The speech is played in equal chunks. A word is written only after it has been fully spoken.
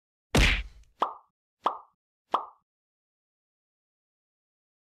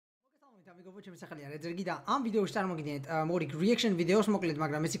გამიგობო ჩემი სახელია redzerg და ამ ვიდეოში წარმოგიდგენთ მოგრიგ reaction ვიდეოს მოკლედ,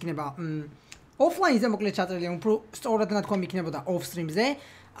 მაგრამ ეს იქნება offline-ზე მოკლედ ჩაწერილი, უფრო სწორად ნათქვამი იქნებოდა off-stream-ზე.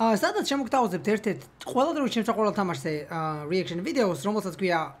 სადაც შემოგთავაზებთ ერთ-ერთ ყველა დროის შემსაყვარელ თამაშზე reaction ვიდეოს, რომელსაც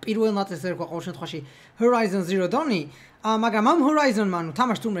ქვია პირველ ნაწილს ერქვა ყოველ შემთხვევაში Horizon Zero Dawn-ი, მაგრამ ამ Horizon-მა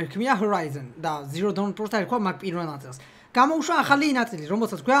თამაშს თურმე ჰქვია Horizon და Zero Dawn პროსტა ერქვა მაგ პირველ ნაწილს. გამოუშვა ახალი ნაწილი,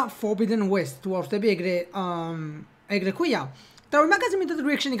 რომელსაც ქვია Forbidden West, თუ არ ვხდები ეგრე ქვია. და მაგაზე მინდა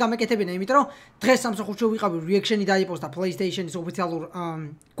reaction-ი გამეკეთებინა, იმიტომ რომ დღეს სამსახურში ვიყავი, reaction-ი დაიპოსტა PlayStation-ის ოფიციალურ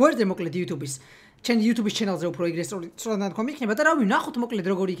გვერდზე, მოკლედ YouTube-ის. ჩემი YouTube-ის channel-ზე უფრო ეგრე სწორად ნათქვამი იქნება და რავი, ნახოთ მოკლედ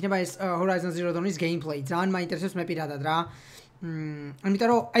როგორი იქნება ეს Horizon Zero Dawn-ის gameplay. ძალიან მაინტერესებს მე პირადად რა. იმიტომ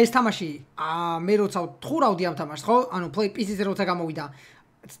რომ ეს თამაში მე როცა ვთხურავდი ამ თამაშს, ხო? ანუ PC-ზე როცა გამოვიდა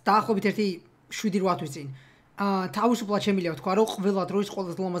დაახლოებით 7-8 თვის წინ. თავისუფლად შემიძლია ვთქვა, რომ ყველა დროის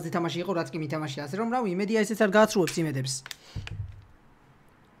ყველაზე ლამაზი თამაში იყო, რაც კი მითამაშია. ასე რომ რავი, იმედია ესეც არ გააცრუებს იმედებს.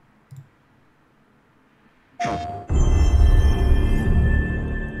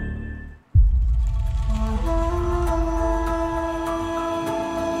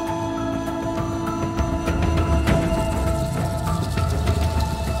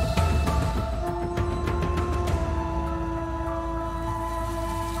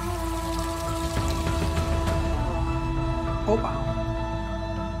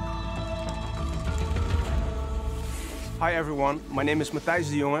 Hi everyone, my name is Matthijs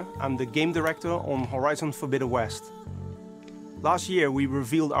de Jonge. I'm the game director on Horizon Forbidden West. Last year we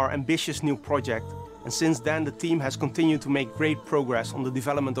revealed our ambitious new project, and since then the team has continued to make great progress on the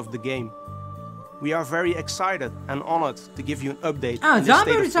development of the game. We are very excited and honored to give you an update on the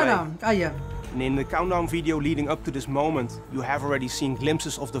state of play. And in the countdown video leading up to this moment, you have already seen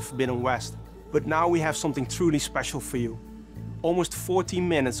glimpses of the Forbidden West. But now we have something truly special for you. Almost 14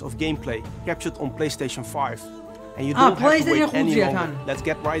 minutes of gameplay captured on PlayStation 5. And you don't have to wait any longer. Let's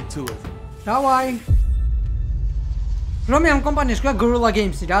get right to it. Давай. Რომ ამ კომპანიას ქვია Guerrilla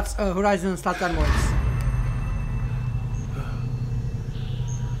Games, რაც Horizon-ს დაწარმოებს.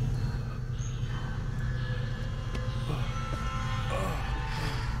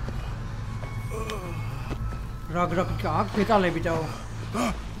 რა გრაფიკა აქვს, დეტალები და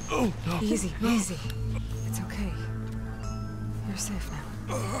Easy. It's okay. You're safe now.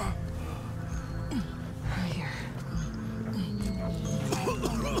 Here.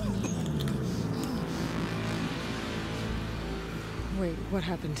 Wait, what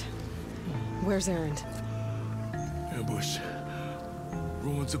happened? Where's Erend? Ambush.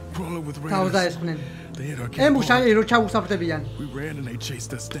 Ruins are crawling with raiders. They hit our camp. We ran and they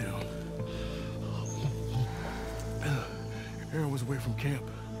chased us down. Aaron was away from camp.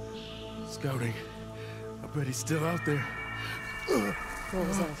 Scouting. I bet he's still out there. What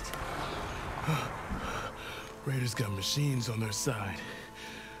was that? Raiders got machines on their side.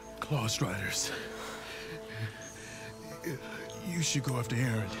 Claw Striders. You should go after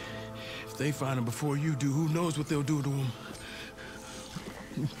Aaron. If they find him before you do, who knows what they'll do to him?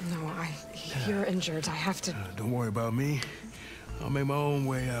 No, you're injured. I have to... Don't worry about me. I'll make my own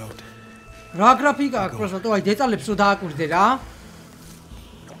way out. რა გრაფიკა აქვს, პროსტო, აი დეტალებს რო დააკვირდე რა.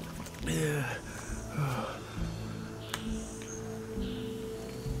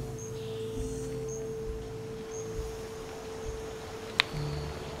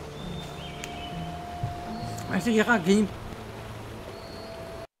 ასე იღა game.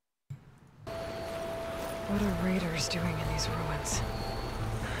 What are raiders doing in these ruins?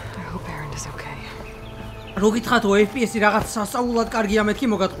 I hope Erend is okay. რო გითხრათ FPS-ი რაღაც სასწაულად კარგია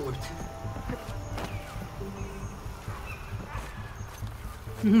მეთქი მოგატყუებთ.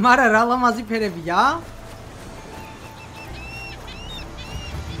 მარა რა ლამაზი ფერებია?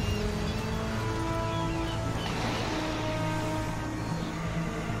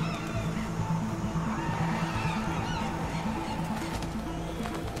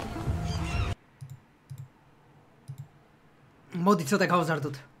 მოდი ცოტა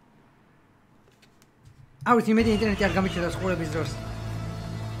გავზარდოთ. აუც იმედი ინტერნეტი არ გამიჩნდა სხურების დროს.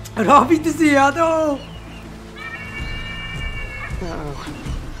 რა ვიდზია დო?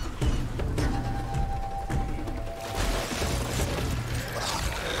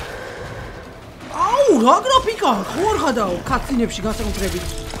 აუ, რა გრაფიკა? ხო არ ხადაო კატსინებში განსაკუთრებით.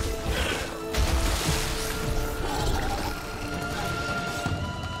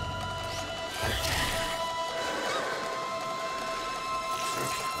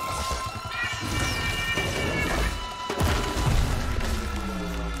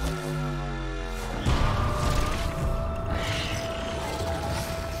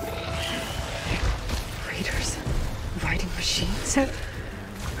 Machines?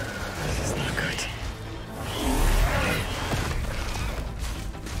 This is not good.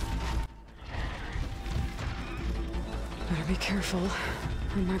 careful.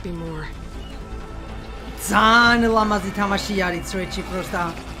 There might be more. ძალიან ლამაზი თამაში არის Switch-ი просто.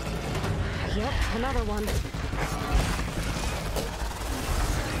 Yep, another one.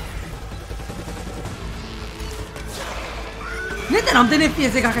 ნეტა რამდენი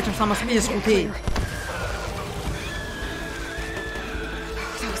FPS-ზე გახაჭებს ამას PS5?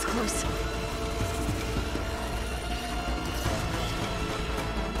 That was close.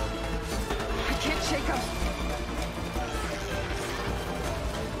 I can't shake him.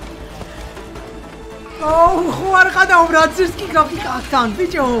 Oh, ხო არ ყავ რაცერს კი გაფიქრთან,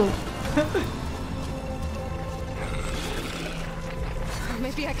 ბიჭო.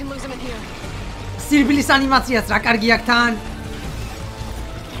 Maybe I can lose him in here. სირბილის ანიმაციას რა კარგი აქვს თან.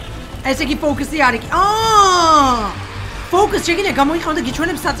 ესე იგი ფოკუსი არის. ფოკუს შეგიძლია გამოიყენო და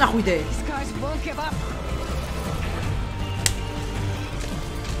გიჩვენებს საწახვიდე. These guys won't give up.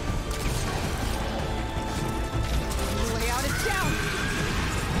 The way out is down.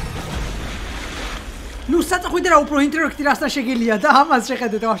 ნუ საწახვიდე რა უფრო ინტერაქტი რასთან შეგიძლია და ამას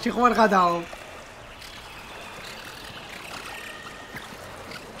შეხედეთ ვაფშე ხო არ გადაო.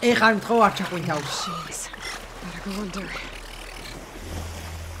 ეხლა მითხო არ ჩაყვინთავ. Jeez. Better go under.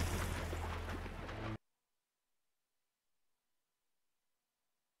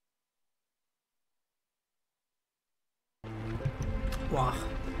 Wow.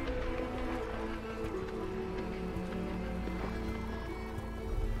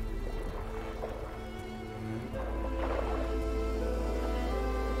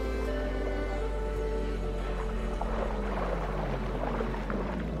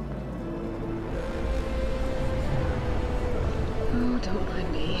 Oh, don't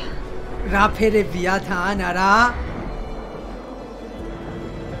mind me. რა ფერებია თან არა?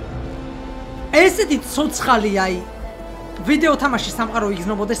 ესეთი ცოცხალი აი ვიდეო თამაში სამყარო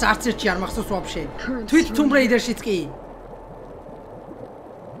იგზნობოდეს არც ერთში არ მახსოვს ვაფშე. თვით Tomb Raider-შიც კი.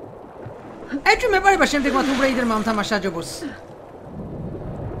 ეჭვი მეპარება შემდეგმა Tomb Raider-მა ამთამაშა ჯობოს.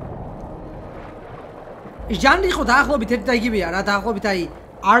 ჟანრი ხო დაახლოებით ერთი და იგივეა რა, დაახლოებით აი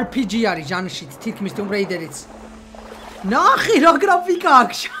RPG არის ჟანრშიც, თითქმის Tomb Raider-იც. ნახე რა გრაფიკა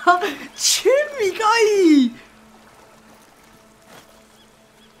აქვს. ჩემი კაი.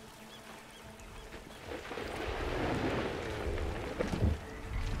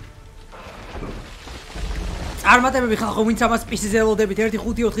 წარმატებები ხალხო, ვინც ამას პისიზე ელოდებით,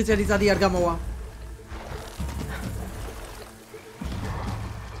 1-5-4 წელიწადი არ გამოვა.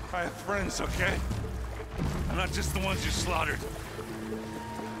 I have friends, okay? I'm not just the ones you slaughtered.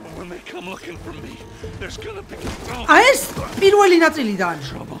 But when they come looking for me, there's gonna be აი ეს პირველი ნაწილიდან.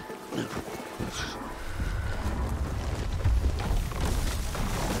 trouble.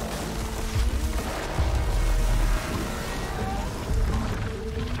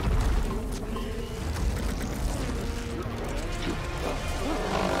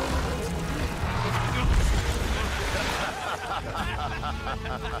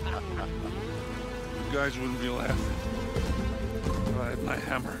 You guys wouldn't be laughing if I had my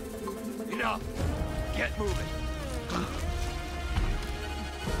hammer. Enough! Get moving!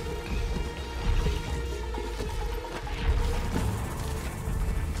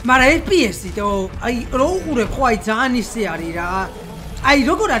 მაგრამ FPS-ით აი რო უყურებ ხო აი ძალიან ისე არის რა. აი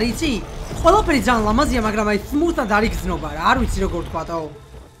როგორ არის იცი? ყველაფერი ძალიან ლამაზია, მაგრამ აი smooth-ად არ იგრძნობა რა. არ ვიცი როგორ თქვათო.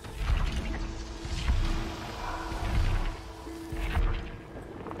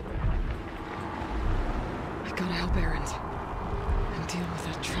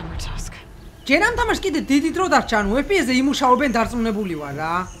 ჯერ ამ თამაშს კიდე დიდი დრო დარჩა, ანუ FPS-ზე იმუშაობენ დარწმუნებული ვარ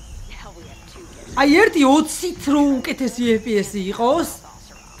რა. აი 1-20-ით რო უკეთესი FPS-ი იყოს,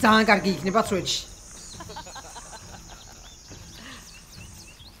 ძალიან კარგი იქნება Switch-ში.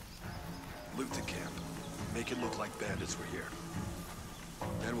 Loot the camp. Make it look like bandits were here.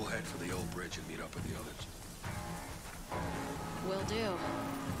 Then we'll head for the old bridge and meet up with the others. Will do.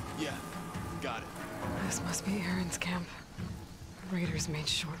 Yeah, got it. This must be Aaron's camp. Raiders made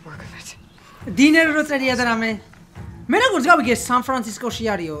short work of it. დინერ რო წერია და რამე. მე როგორც გავიგე სან ფრანცისკოში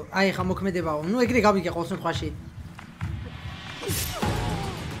არისო, აი ხა მოქმედებაო. ნუ ეგრე გავიგე ყოველ შემთხვევაში.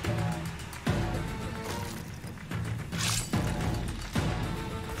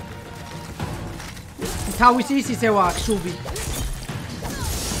 თავისი ისე ვაქვს შუბი.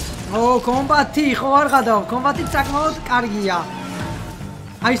 კომბატი ხო არ გადავა, კომბატი საკმაოდ კარგია.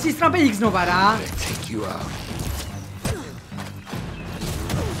 აი სისტრაფე იგზნობა რა. Take you out.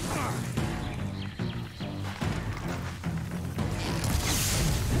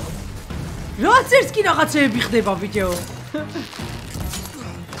 რაცერს კი რაღაცეები ხდება ბიჭო.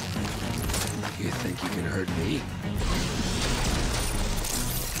 You think you can hurt me?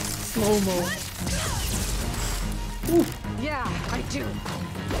 Slow-mo. Yeah, I do.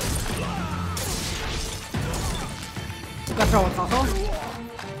 გასავალ ხალხო.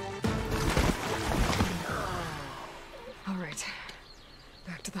 All right.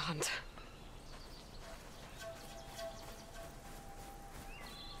 Back to the hunt.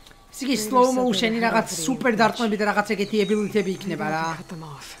 სიგი slow motion-ი რაღაც super დარტყმებით რაღაც ეგეთი ability-ები იქნება რა. Cut them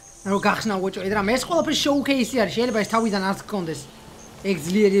off. რო გახსნა უოჭო, ედრა ეს ყველაფერი showcase-ი არის, შეიძლება ეს თავიდან არც გქონდეს. ეგ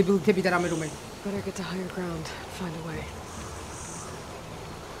ძლიერი ability-ები და რამე რომელი. Better get to higher ground. Find a way.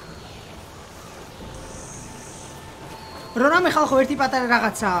 რო რამე ხალხო ერთი პატარა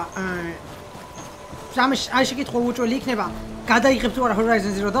რაღაცა აი შეკითხვა უოჭველი იქნება, გადაიღებ თუ არა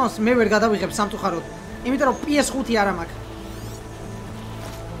Horizon Zero Dawn-ს, მე ვერ გადავიღებ სამწუხაროდ. იმიტომ რომ PS5 არ მაქვს.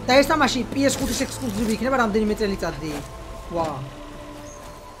 და ეს თამაში PS5-ის ექსკლუზივი იქნება რამდენიმე წელიწადი. ვა.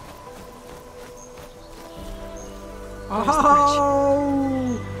 აჰა.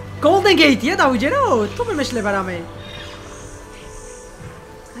 Golden Gate-ია დავიჯეროთ? თუ მე მეშლება რამე.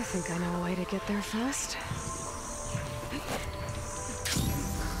 I think I know a way to get there fast.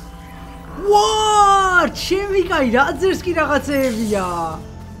 What? ჩემი კაი რაძერს კი რაღაცეებია.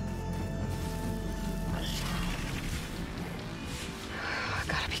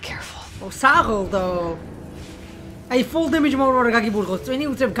 Gotta be careful. საღოლდო. აი full damage მოვარ გაგიბურღოს. წვენი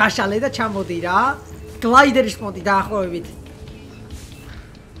უწევ გაშალე და ჩამოდი რა. გლაიდერის პონტი დაახლოებით.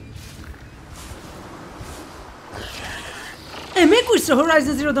 მე გვის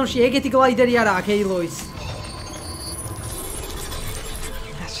Horizon Zero Dawn-ში ეგეთი გლაიდერი არა აქვს Halo-ის.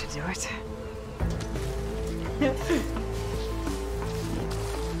 That should do it.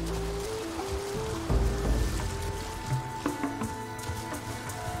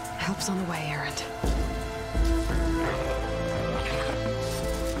 Help's on the way, Errand.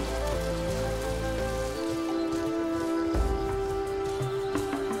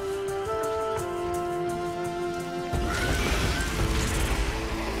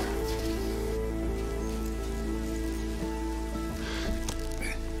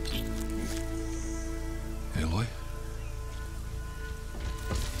 Aloy?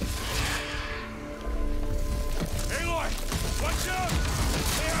 Aloy! Watch out!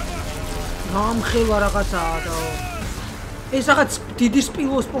 გამხელა რაღაცაა და ეს რაღაც დიდი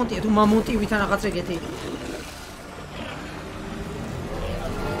სპილოს პონტია თუ მამონტივით ან რაღაც ეგეთი.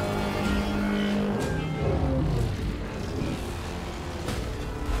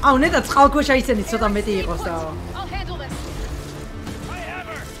 აუ ნეტა წყალქვეშა ისინი ცოტა მეტი იყოს და I'll handle this. I have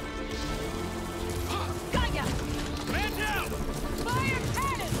her! Got ya. Man down! Fire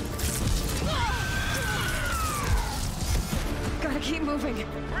cannon. Gotta keep moving.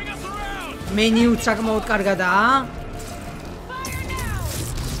 Bring us around! მენიუ საკმაოდ კარგადაა. Fire now.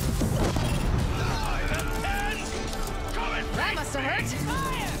 That must have hurt.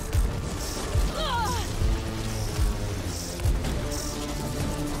 Fire.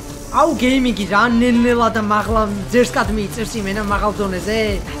 აუ გეიმინგი რა ნელ-ნელა და მაღლა ძერსკად მიიწევს იმენა მაღალ ზონეზე.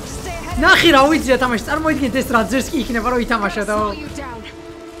 Have to stay ahead. ნახე რა ვიცია თამაში წარმოიდგინეთ ეს რა ძერსკი იქნება რომ ითამაშო და Slow you down.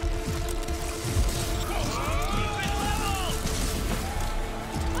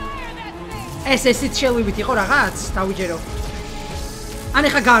 ეს ესიც შელივით იყო რაღაც დავიჯერო. ან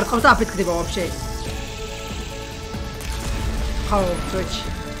ეხა გაარტყავს და აფეთქდება ვაფშე. ხო, switch.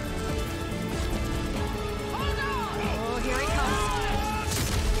 Oh, here he comes.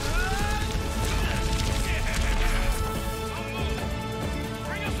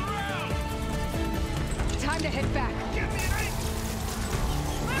 Bring us around! Time to hit back.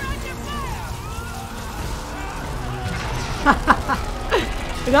 We're under fire.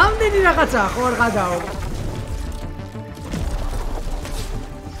 რამდენი რაღაცა ხო არ გადაო.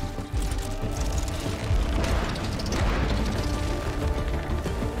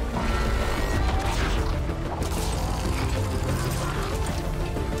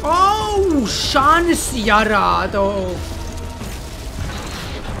 აუ შანსი არა და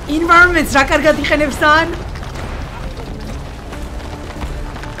environments რა კარგად იყენებს თან.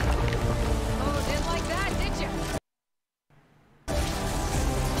 Oh, didn't like that, did you?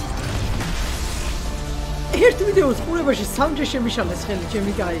 ერთ ვიდეოს ყურებაში სამჯერ შემიშალეს ხელი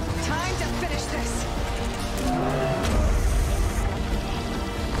ჩემი კაი. Time to finish this.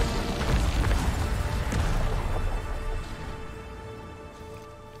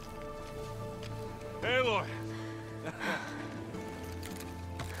 Aloy!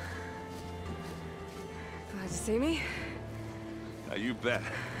 Glad to see me. You bet.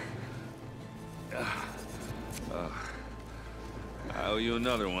 I owe you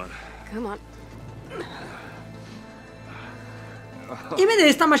another one. Come on. იმედი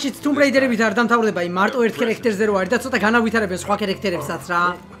ეს თამაშიც Tomb Raider-ებით არ დამთავრდება, იმ მარტო ერთ ქარაქტერზე რო არის და ცოტა განავითარებენ სხვა ქარაქტერებსაც რა.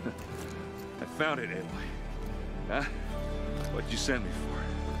 I found it, Aloy. Huh? What you sent me for.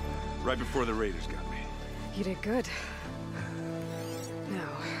 Right before the raiders got me. You did good.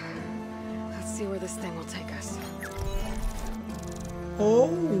 Now, let's see where this thing will take us. Oh,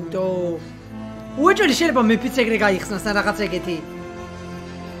 do. უეჭველი შეიძლება მეფიც ეგრე გაიხსნას ან რაღაც ეგეთი.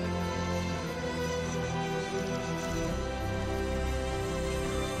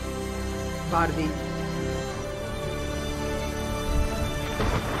 ბარდი.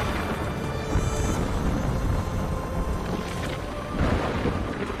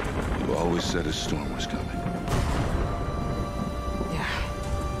 You always said a storm was coming. Yeah.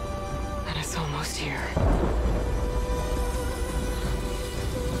 And it's almost here.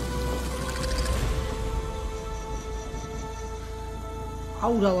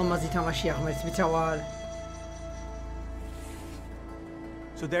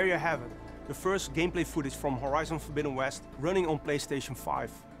 So there you have it, the first gameplay footage from Horizon Forbidden West running on PlayStation 5.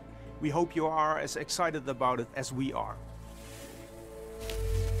 We hope you are as excited about it as we are.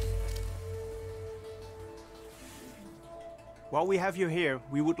 While we have you here,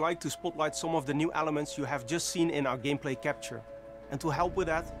 we would like to spotlight some of the new elements you have just seen in our gameplay capture. And to help with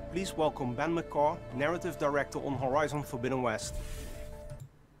that, please welcome Ben McCaw, narrative director on Horizon Forbidden West.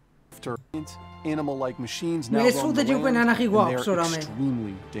 Animal-like machines now roam the land, and they're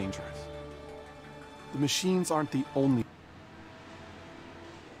extremely dangerous. The machines aren't the only.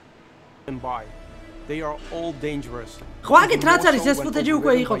 By. They are all dangerous. ხო აქეთ რაც არის ეს ფუტეჯი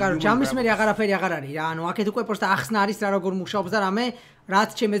უკვე იყო კაროჩე ამის მე აღარაფერი აღარ არის რა ანუ აქეთ უკვე პროსტა ახსნა არის რა როგორ მუშაობს და რამე რაც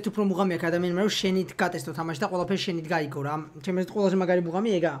ჩემს უფრო მუღამი აქ ადამიანმა რომ შენით გატესტო თამაში და ყველაფერი შენით გაიგო რა ჩემს ყველაზე მაგარი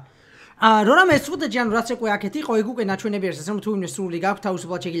მუღამი ეგაა რო რამე ეს ფუტეჯი ანუ რაც უკვე აქეთ იყო ეგ უკვე ნაჩვენები არის ასე რომ თუ ვინმე სრული გაქვთ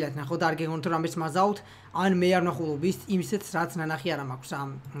თავისუფლად შეგიძლიათ ნახოთ და არ გეგონოთ რომ ამის მაზაუთ ან მე არ ნახულობ იმისეც რაც ნანახი არ მაქვს ამ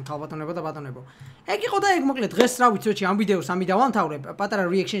ქალბატონებო და ბატონებო ეგ იყო და ეგ მოკლედ დღეს რა ვიცი ამ ვიდეოს ამი დავამთავრებ პატარა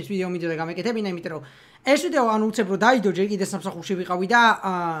reaction-ის ვიდეო მინდოდა გამეკეთებინა იმიტომ რომ ეს ვიდეო ანუ უცებ რომ დაიდო ჯერ კიდე სამსახურში ვიყავი და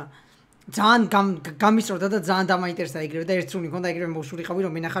ძალიან გამისროდა და ძალიან დამაინტერესდა ეგრევე და ერთს უნდა ეგრევე მოვსულიყავი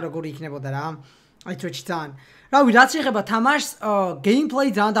რომ მენახა როგორი იქნებოდა რა აი თვეჩი ძალიან რავი რაც შეეხება თამაშს gameplay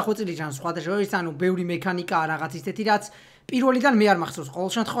ძალიან დახვეწილი ჩანს სხვადასხვა ის ანუ ბევრი მექანიკა რაღაც ისეთი რაც პირველიდან მე არ მახსოვს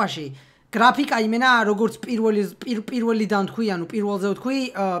ყოველ შემთხვევაში გრაფიკა იმენა როგორც პირველიდან თქვი ანუ პირველზე ვთქვი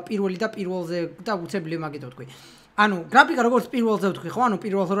პირველი და პირველზე და უცებ ლემაგეთო ვთქვი ანუ გრაფიკა როგორც პირველზე ვთქვი ხო ანუ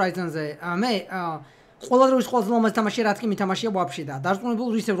პირველ Horizon-ზე მე ყველა დროის ყველაზე ლამაზი თამაში რაც კი მითამაშია ვაფშე და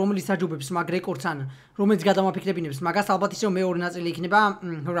დარწმუნებული ისე რომელიც აჯობებს მაგ რეკორდს ან რომელიც გადამაფიქრებინებს მაგას ალბათ ისე მეორე ნაწილი იქნება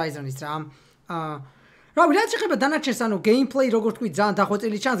Horizon-ის რა რავი რაც შეეხება დანარჩენს ანუ gameplay როგორც თქვი ძალიან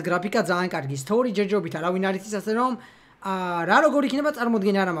დახვეწილი ჩანს გრაფიკა ძალიან კარგი story ჯერჯერობით არავინ არ იცის ასე რომ რა როგორ იქნება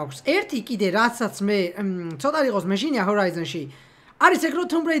წარმოდგენა არ მაქვს ერთი კიდე რასაც მე ცოტა იყოს მეშინია Horizon-ში არის ეგ რომ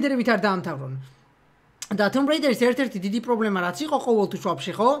Tomb Raider-ით არ დაამთავრონ და Tomb Raider-ის ერთ-ერთი დიდი პრობლემა რაც იყო ყოველთვის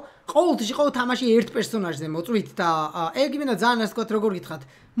ვაფშე ხო? ყოველთვის იყო თამაში ერთ პერსონაჟზე მოწვით და ეგ იმენა ძალიან ასე ვთქვათ როგორ გითხრათ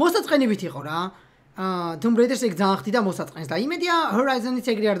მოსაწყენივით იყო რა Tomb Raider-ს ეგ ძალიან ხდიდა მოსაწყენს და იმედია Horizon-იც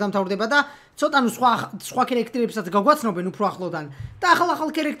ეგრე არ დამთავრდება და ცოტა ნუ სხვა ქარაქტერებსაც გაგვაცნობენ უფრო ახლოდან და ახალ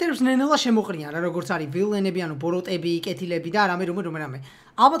ქარაქტერებს ნენელა შემოყრიან რა როგორც არის villenები ანუ ბოროტები, კეთილები და რამე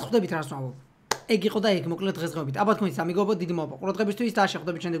ალბათ ხვდებით რას ვამბობ ეგ იყო და ეგ მოკლედ დღესდღეობით აბა თქვენ სამიგობო დიდი მადლობა ყურადღებისთვის და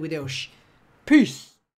შეხვდებით შემდეგ ვიდეოში Peace